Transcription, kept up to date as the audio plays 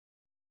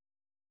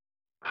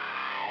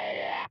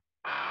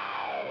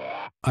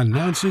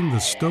Announcing the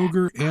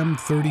Stoeger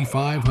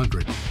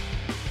M3500,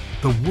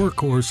 the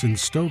workhorse in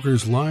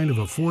Stoeger's line of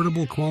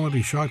affordable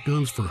quality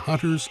shotguns for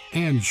hunters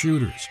and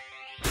shooters.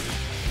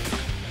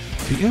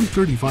 The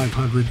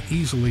M3500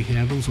 easily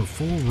handles a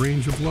full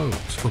range of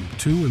loads, from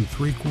 2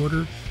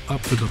 3/4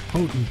 up to the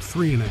potent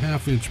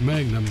 3.5-inch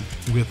Magnum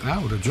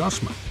without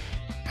adjustment.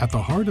 At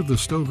the heart of the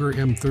Stoeger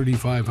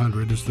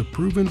M3500 is the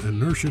proven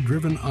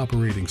inertia-driven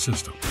operating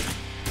system.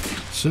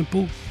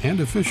 Simple and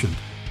efficient,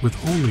 with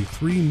only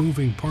 3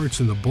 moving parts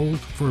in the bolt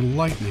for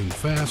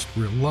lightning-fast,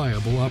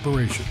 reliable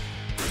operation.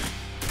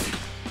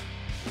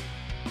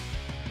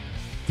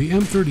 The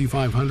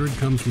M3500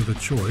 comes with a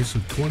choice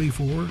of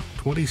 24,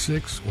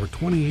 26, or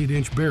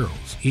 28-inch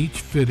barrels,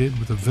 each fitted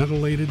with a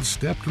ventilated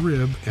stepped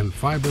rib and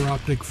fiber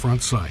optic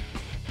front sight.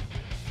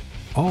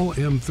 All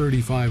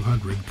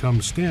M3500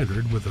 come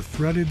standard with a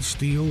threaded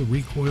steel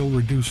recoil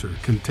reducer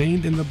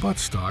contained in the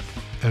buttstock,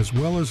 as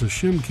well as a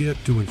shim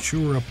kit to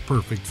ensure a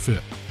perfect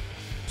fit.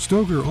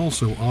 Stoeger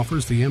also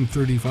offers the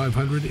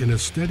M3500 in a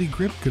steady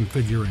grip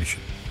configuration.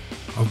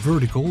 A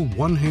vertical,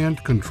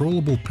 one-hand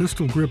controllable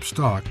pistol grip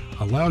stock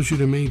allows you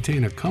to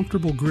maintain a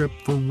comfortable grip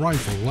for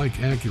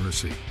rifle-like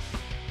accuracy.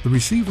 The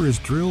receiver is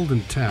drilled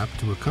and tapped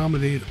to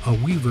accommodate a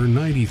Weaver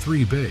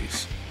 93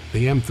 base.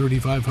 The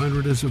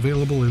M3500 is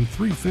available in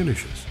 3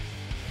 finishes: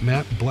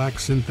 matte black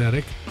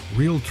synthetic,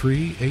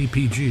 Realtree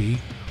APG,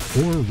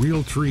 or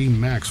Realtree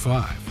Max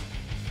 5.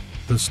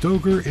 The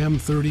Stoeger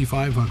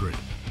M3500,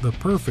 the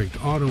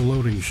perfect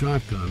auto-loading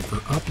shotgun for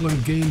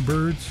upland game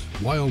birds,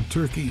 wild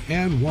turkey,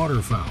 and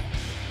waterfowl.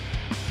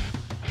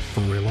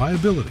 For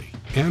reliability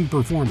and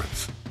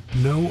performance,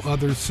 no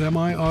other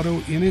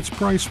semi-auto in its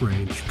price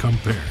range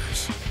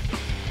compares.